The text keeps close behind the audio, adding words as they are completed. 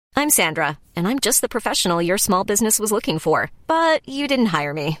I'm Sandra, and I'm just the professional your small business was looking for. But you didn't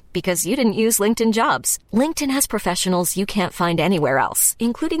hire me because you didn't use LinkedIn Jobs. LinkedIn has professionals you can't find anywhere else,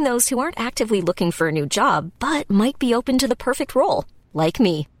 including those who aren't actively looking for a new job, but might be open to the perfect role, like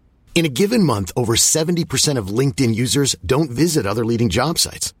me. In a given month, over 70% of LinkedIn users don't visit other leading job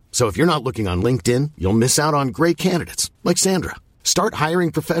sites. So if you're not looking on LinkedIn, you'll miss out on great candidates like Sandra. Start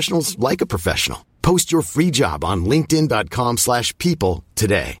hiring professionals like a professional. Post your free job on linkedin.com/people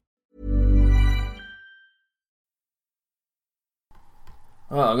today.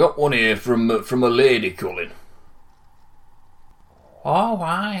 I got one here from a lady, Colin. Oh,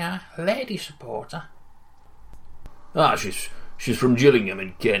 aye, a lady supporter. She's from Gillingham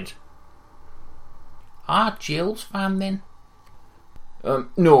in Kent. Gills fan then?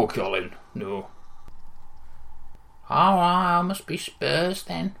 No, Colin, no. Oh, I must be Spurs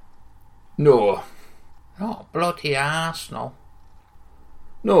then. No. Not bloody Arsenal.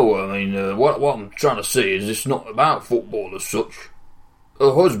 No, I mean, what I'm trying to say is it's not about football as such.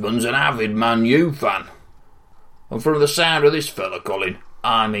 Her husband's an avid Man U fan. And from the sound of this fella, Colin,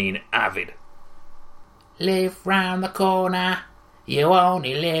 I mean avid. Live round the corner, you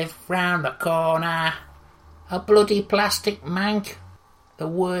only live round the corner. A bloody plastic mank, the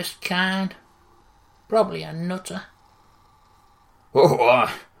worst kind. Probably a nutter. Oh,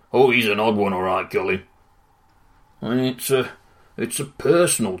 he's an odd one, all right, Colin. I mean, it's a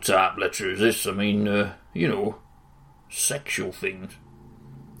personal type letter, is this? I mean, sexual things.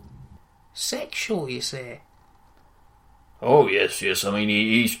 Sexual, you say? Oh, yes, I mean,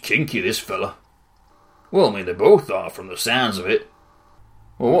 he's kinky, this fella. Well, I mean, they both are, from the sounds of it.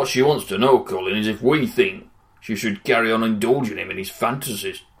 Well, what she wants to know, Colin, is if we think she should carry on indulging him in his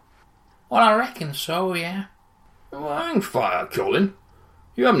fantasies. Well, I reckon so, yeah. Well, hang fire, Colin.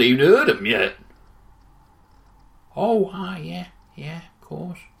 You haven't even heard him yet. Oh, yeah, of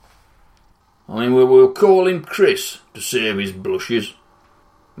course. I mean, we'll call him Chris, to save his blushes.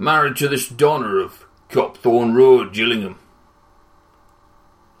 Married to this Donna of Copthorne Road, Gillingham.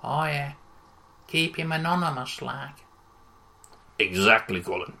 Oh, yeah. Keep him anonymous, like. Exactly,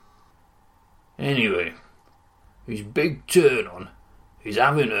 Colin. Anyway, his big turn-on is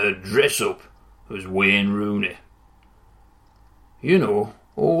having her dress up as Wayne Rooney. You know,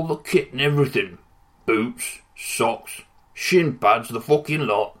 all the kit and everything. Boots, socks, shin pads, the fucking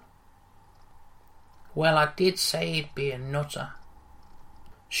lot. Well, I did say he'd be a nutter.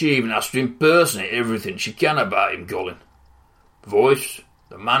 She even has to impersonate everything she can about him, Colin. Voice,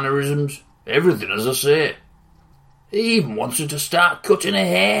 the mannerisms, everything, as I say. He even wants her to start cutting her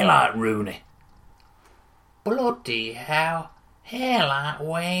hair like Rooney. Bloody hell, hair like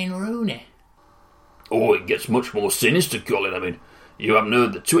Wayne Rooney. Oh, it gets much more sinister, Colin. I mean, you haven't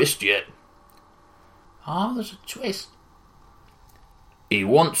heard the twist yet. Oh, there's a twist. He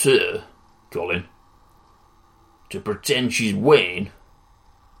wants her, Colin, to pretend she's Wayne,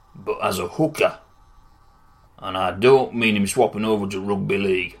 but as a hooker. And I don't mean him swapping over to rugby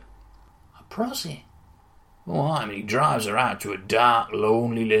league. A prosy? Oh, I mean, he drives her out to a dark,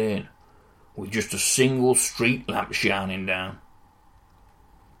 lonely lane with just a single street lamp shining down.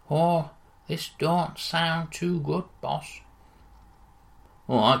 Oh, this don't sound too good, boss.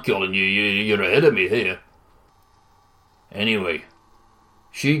 Oh, I'm calling you're ahead of me here. Anyway,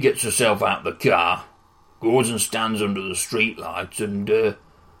 she gets herself out the car, goes and stands under the street lights, and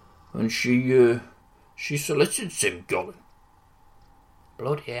she solicits him, Colin.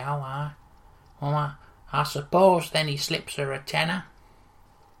 Bloody hell, Well, I suppose then he slips her a tenner.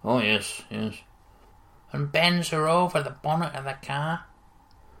 Oh, yes. And bends her over the bonnet of the car.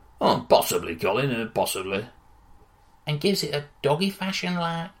 Oh, possibly, Colin, possibly. And gives it a doggy fashion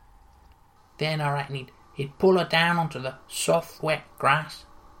like. Then I reckon he'd pull her down onto the soft, wet grass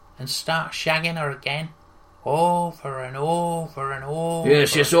and start shagging her again. Over and over and over.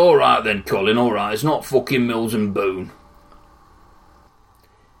 Yes, all right then, Colin, all right. It's not fucking Mills and Boone.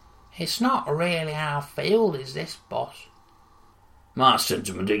 It's not really our field, is this, boss? My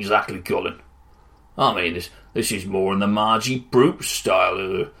sentiment exactly, Colin. I mean, this is more in the Margie Brooks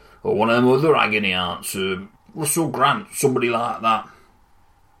style, or one of them other agony aunts, Russell Grant, somebody like that.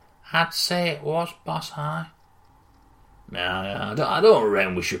 I'd say it was, boss, aye. Nah, I don't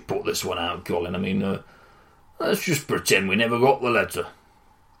reckon we should put this one out, Colin. I mean, let's just pretend we never got the letter.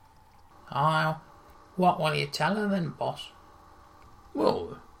 Oh, what will you tell her then, boss?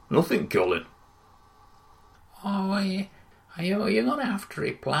 Well, nothing, Colin. Oh, are you going to have to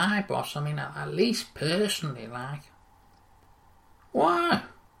reply, boss? I mean, at least personally, like. Why?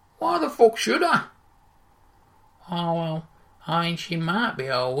 Why the fuck should I? Oh, well, I mean, she might be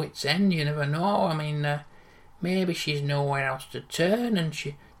her wit's end, you never know. I mean, maybe she's nowhere else to turn and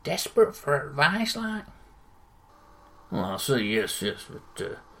she desperate for advice, like. Well, I see, yes,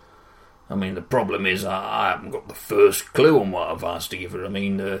 but, the problem is I haven't got the first clue on what advice to give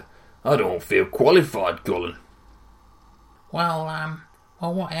her. I don't feel qualified, Colin. Well,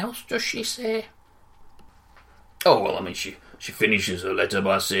 what else does she say? Oh, well, she finishes her letter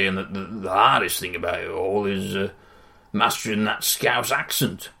by saying that the hardest thing about it all is mastering that Scouse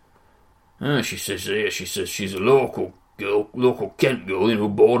accent. She says she's a local Kent girl,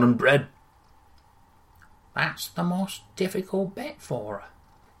 born and bred. That's the most difficult bit for her.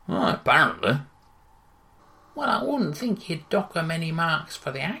 Apparently. Well, I wouldn't think you'd dock her many marks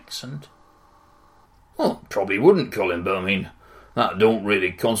for the accent. Well, probably wouldn't, Colin, but that don't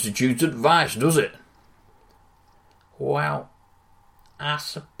really constitute advice, does it? Well, I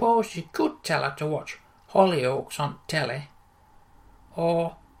suppose you could tell her to watch Hollyoaks on telly.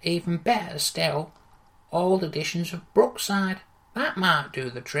 Or, even better still, old editions of Brookside. That might do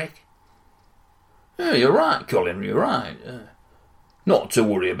the trick. Yeah, you're right, Colin, you're right. Not to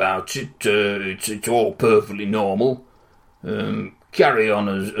worry about it. It's all perfectly normal. Carry on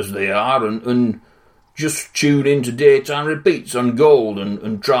as they are and just tune into daytime repeats on Gold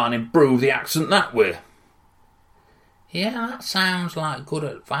and try and improve the accent that way. Yeah, that sounds like good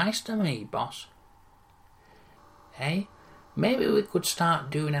advice to me, boss. Hey, maybe we could start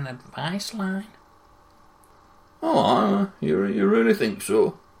doing an advice line. Oh, you really think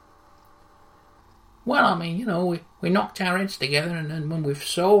so? Well, we knocked our heads together and when we've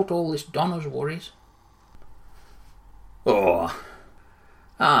solved all this Donna's worries. Oh,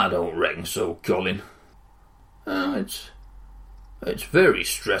 I don't reckon so, Colin. It's very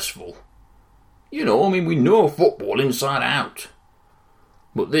stressful. We know football inside out.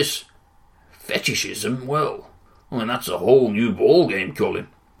 But this fetishism, well, that's a whole new ballgame, Colin.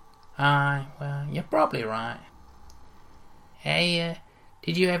 Aye, well, you're probably right. Hey,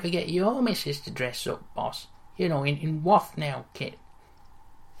 did you ever get your missus to dress up, boss? In Waffnail kit?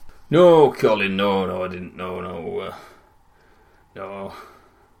 No, Colin, no, I didn't, no.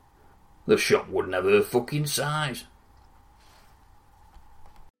 The shop wouldn't have her fucking size.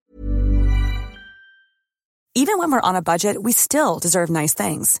 Even when we're on a budget, we still deserve nice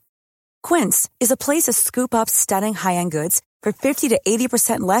things. Quince is a place to scoop up stunning high-end goods for 50 to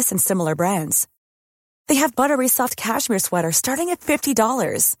 80% less than similar brands. They have buttery soft cashmere sweaters starting at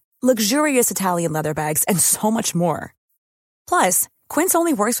 $50, luxurious Italian leather bags, and so much more. Plus, Quince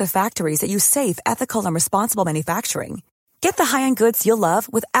only works with factories that use safe, ethical, and responsible manufacturing. Get the high-end goods you'll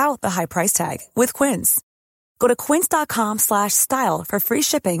love without the high price tag with Quince. Go to quince.com/style for free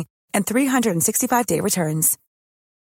shipping and 365-day returns.